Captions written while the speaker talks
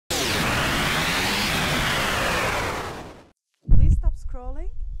scrolling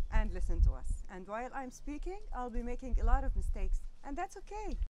and listen to us. And while I'm speaking, I'll be making a lot of mistakes, and that's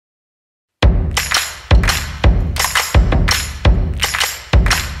okay.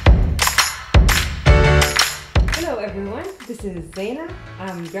 Hello everyone, this is Zina.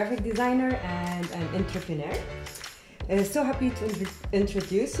 I'm a graphic designer and an entrepreneur. So happy to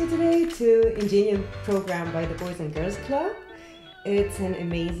introduce you today to Ingenium program by the Boys and Girls Club. It's an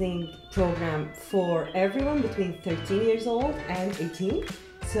amazing program for everyone between 13 years old and 18.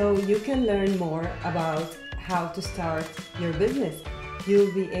 So you can learn more about how to start your business.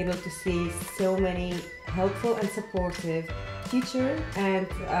 You'll be able to see so many helpful and supportive teachers and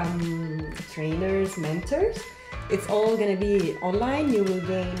trainers, mentors. It's all going to be online. You will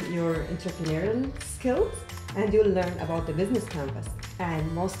gain your entrepreneurial skills and you'll learn about the business canvas.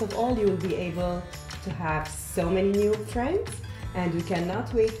 And most of all, you'll be able to have so many new friends, and we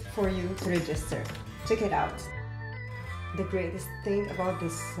cannot wait for you to register. Check it out. The greatest thing about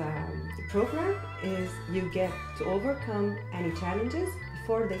this program is you get to overcome any challenges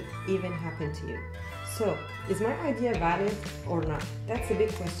before they even happen to you. So, is my idea valid or not? That's a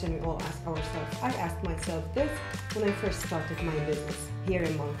big question we all ask ourselves. I asked myself this when I first started my business here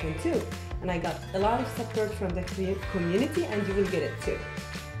in Moncton too. And I got a lot of support from the community, and you will get it too.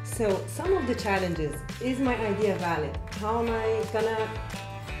 So, some of the challenges: is my idea valid? How am I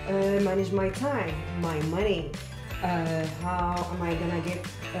gonna manage my time, my money? How am I gonna get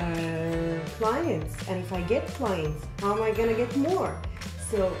clients? And if I get clients, how am I gonna get more?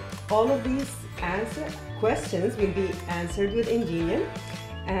 So all of these questions will be answered with Ingenium,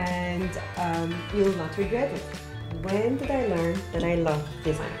 and you will not regret it. When did I learn that I love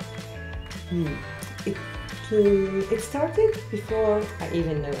design? It started before I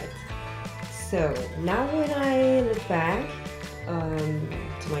even knew it. So now when I look back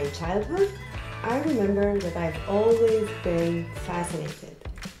to my childhood, I remember that I've always been fascinated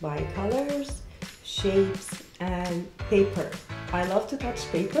by colors, shapes, and paper. I love to touch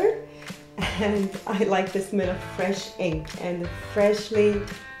paper, and I like the smell of fresh ink and a freshly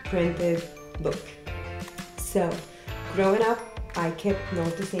printed book. So, growing up, I kept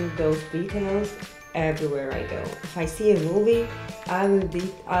noticing those details everywhere I go. If I see a movie, I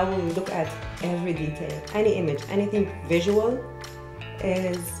will look at every detail, any image, anything visual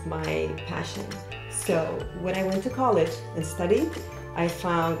is my passion. So when I went to college and studied, I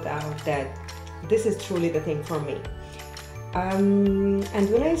found out that this is truly the thing for me. And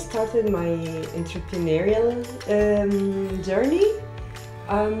when I started my entrepreneurial journey,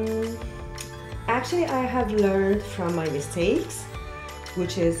 actually I have learned from my mistakes,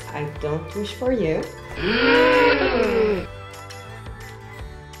 which is I don't wish for you.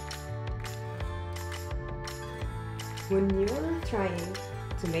 When you're trying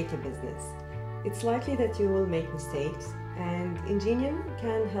to make a business, it's likely that you will make mistakes, and Ingenium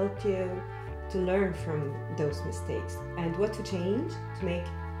can help you to learn from those mistakes and what to change to make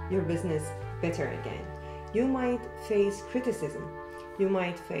your business better again. You might face criticism, you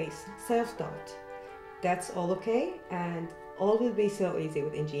might face self-doubt. That's all okay, and all will be so easy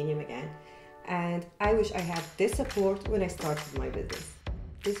with Ingenium again. And I wish I had this support when I started my business.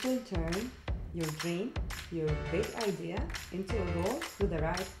 This will turn your dream, your big idea, into a goal with the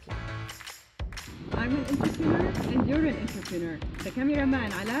right plan. I'm an entrepreneur and you're an entrepreneur. The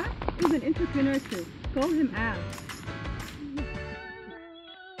cameraman Alaa is an entrepreneur too. Call him Al.